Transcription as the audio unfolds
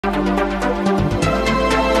Are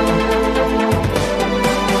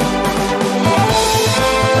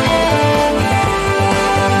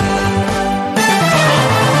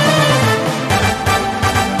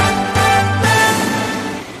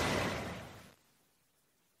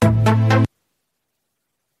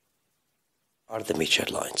the major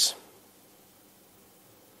headlines.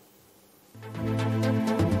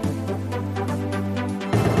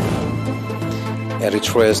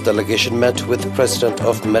 Eritrea's delegation met with the President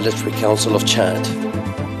of the Military Council of Chad.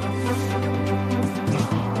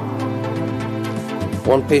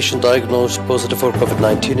 One patient diagnosed positive for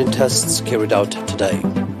COVID-19 in tests carried out today.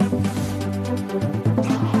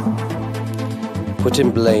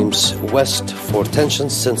 Putin blames West for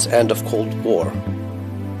tensions since end of Cold War.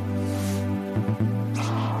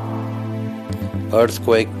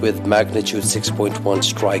 Earthquake with magnitude 6.1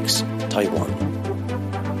 strikes Taiwan.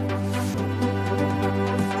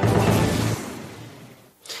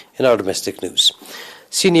 In our domestic news,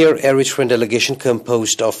 senior Eritrean delegation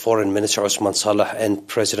composed of Foreign Minister Osman Saleh and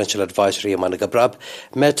Presidential Advisor Yamana Gabrab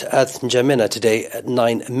met at N'Djamena today at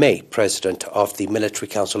 9 May. President of the Military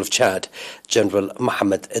Council of Chad, General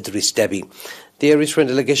Mohamed Idris Deby. The Eritrean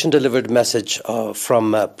delegation delivered a message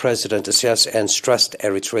from President Isias and stressed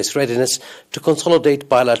Eritrea's readiness to consolidate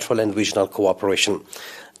bilateral and regional cooperation.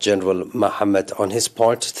 General Mohamed, on his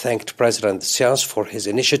part, thanked President Isias for his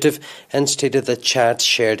initiative and stated that Chad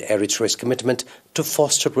shared Eritrea's commitment to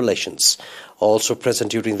foster relations. Also present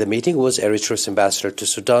during the meeting was Eritrea's ambassador to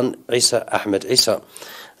Sudan, Isa Ahmed Isa.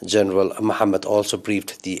 General Mohamed also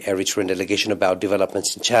briefed the Eritrean delegation about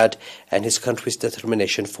developments in Chad and his country's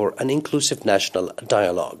determination for an inclusive national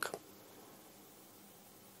dialogue.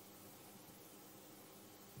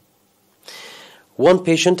 One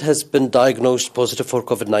patient has been diagnosed positive for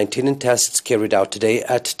COVID-19 in tests carried out today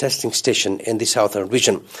at testing station in the southern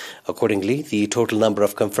region. Accordingly, the total number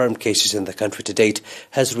of confirmed cases in the country to date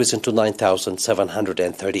has risen to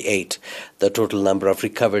 9,738. The total number of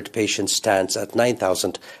recovered patients stands at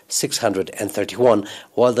 9,631,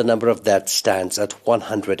 while the number of deaths stands at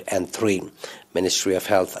 103. Ministry of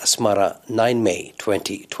Health, Asmara, 9 May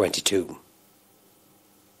 2022.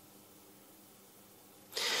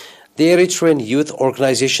 The Eritrean Youth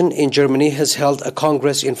Organization in Germany has held a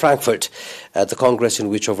congress in Frankfurt. At the congress, in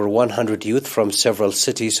which over 100 youth from several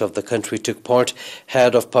cities of the country took part,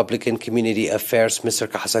 Head of Public and Community Affairs Mr.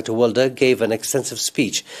 Kahasatu Walda gave an extensive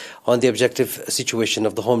speech on the objective situation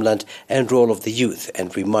of the homeland and role of the youth,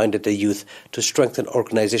 and reminded the youth to strengthen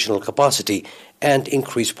organizational capacity and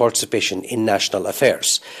increase participation in national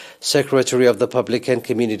affairs. Secretary of the Public and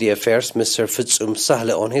Community Affairs Mr. Fitzum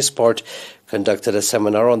Sahle, on his part, conducted a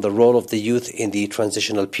seminar on the role of the youth in the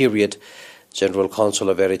transitional period. General Counsel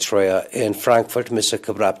of Eritrea in Frankfurt, Mr.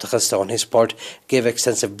 Kabrab Takhasta, on his part, gave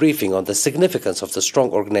extensive briefing on the significance of the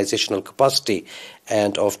strong organizational capacity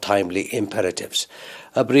and of timely imperatives.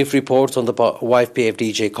 A brief report on the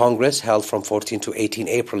YPFDJ Congress, held from 14 to 18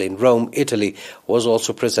 April in Rome, Italy, was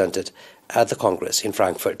also presented at the Congress in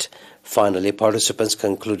Frankfurt. Finally, participants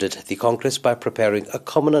concluded the Congress by preparing a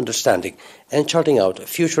common understanding and charting out a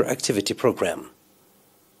future activity program.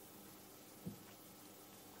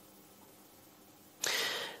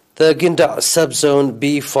 The Ginda Subzone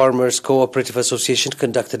B Farmers Cooperative Association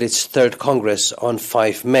conducted its third Congress on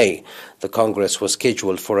 5 May. The Congress was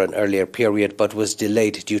scheduled for an earlier period but was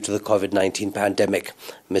delayed due to the COVID-19 pandemic.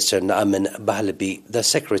 Mr. Naaman Bahlabi, the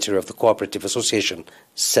Secretary of the Cooperative Association,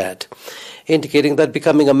 said, indicating that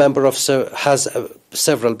becoming a member of has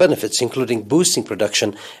several benefits, including boosting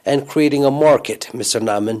production and creating a market. Mr.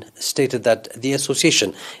 Naaman stated that the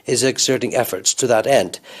association is exerting efforts to that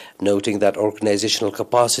end, noting that organizational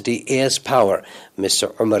capacity is power.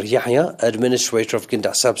 Mr. Umar Yahya, administrator of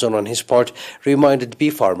Ginda Subzone, on his part, reminded bee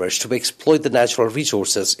farmers to exploit the natural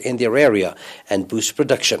resources in their area and boost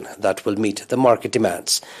production that will meet the market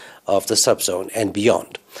demands of the subzone and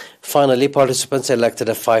beyond. Finally, participants elected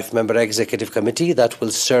a 5-member executive committee that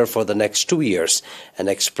will serve for the next 2 years and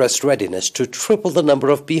expressed readiness to triple the number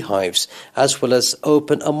of beehives as well as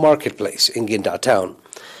open a marketplace in Ginda town.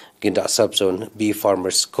 Ginda Subzone Bee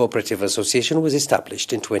Farmers Cooperative Association was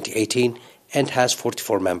established in 2018 and has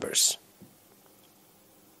 44 members.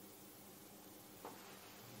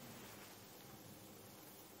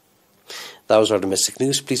 That was our domestic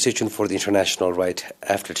news. Please stay tuned for the international right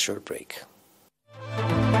after the short break.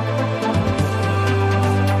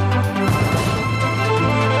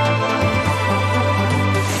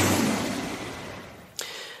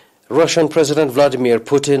 Russian President Vladimir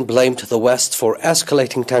Putin blamed the West for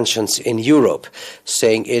escalating tensions in Europe,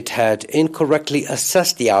 saying it had incorrectly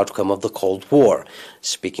assessed the outcome of the Cold War.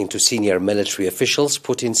 Speaking to senior military officials,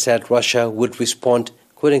 Putin said Russia would respond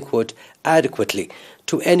quote-unquote, adequately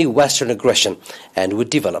to any Western aggression and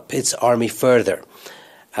would develop its army further.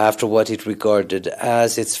 After what it regarded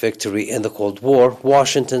as its victory in the Cold War,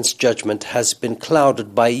 Washington's judgment has been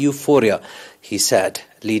clouded by euphoria, he said,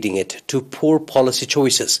 leading it to poor policy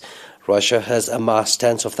choices. Russia has amassed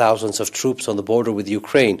tens of thousands of troops on the border with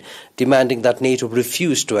Ukraine, demanding that NATO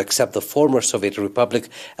refuse to accept the former Soviet Republic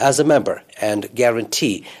as a member and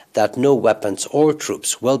guarantee that no weapons or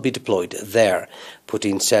troops will be deployed there.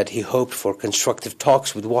 Putin said he hoped for constructive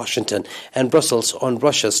talks with Washington and Brussels on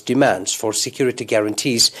Russia's demands for security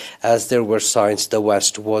guarantees, as there were signs the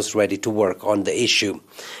West was ready to work on the issue.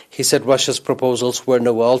 He said Russia's proposals were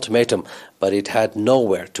no ultimatum, but it had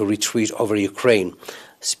nowhere to retreat over Ukraine.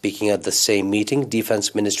 Speaking at the same meeting,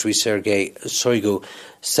 Defense Minister Sergei Shoigu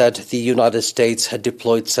said the United States had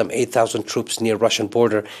deployed some 8,000 troops near Russian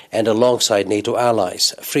border and alongside NATO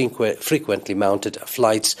allies. Frequently mounted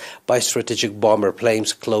flights by strategic bomber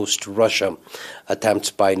planes close to Russia.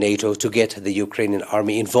 Attempts by NATO to get the Ukrainian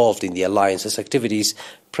army involved in the alliance's activities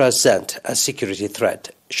present a security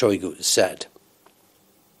threat, Shoigu said.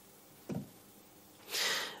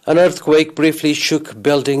 An earthquake briefly shook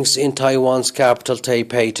buildings in Taiwan's capital,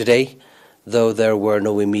 Taipei, today, though there were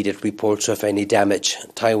no immediate reports of any damage.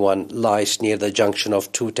 Taiwan lies near the junction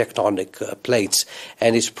of two tectonic plates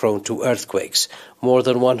and is prone to earthquakes. More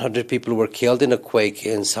than 100 people were killed in a quake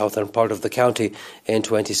in southern part of the county in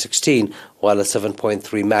 2016, while a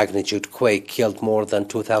 7.3 magnitude quake killed more than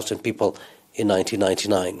 2,000 people in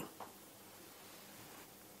 1999.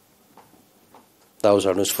 That was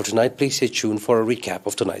our news for tonight. Please stay tuned for a recap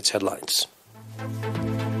of tonight's headlines.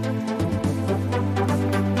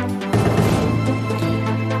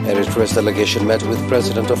 Eritrea's delegation met with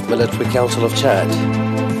President of Military Council of Chad.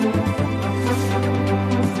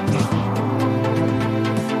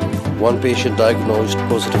 One patient diagnosed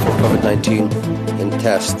positive for COVID-19 in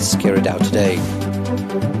tests carried out today.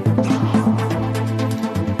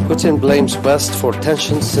 Putin blames West for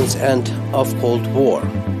tensions since end of Cold War.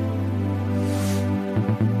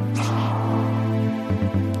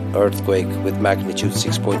 Earthquake with magnitude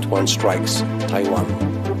 6.1 strikes Taiwan.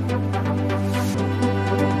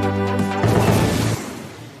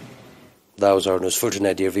 That was our news for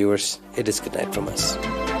tonight, dear viewers. It is good night from us.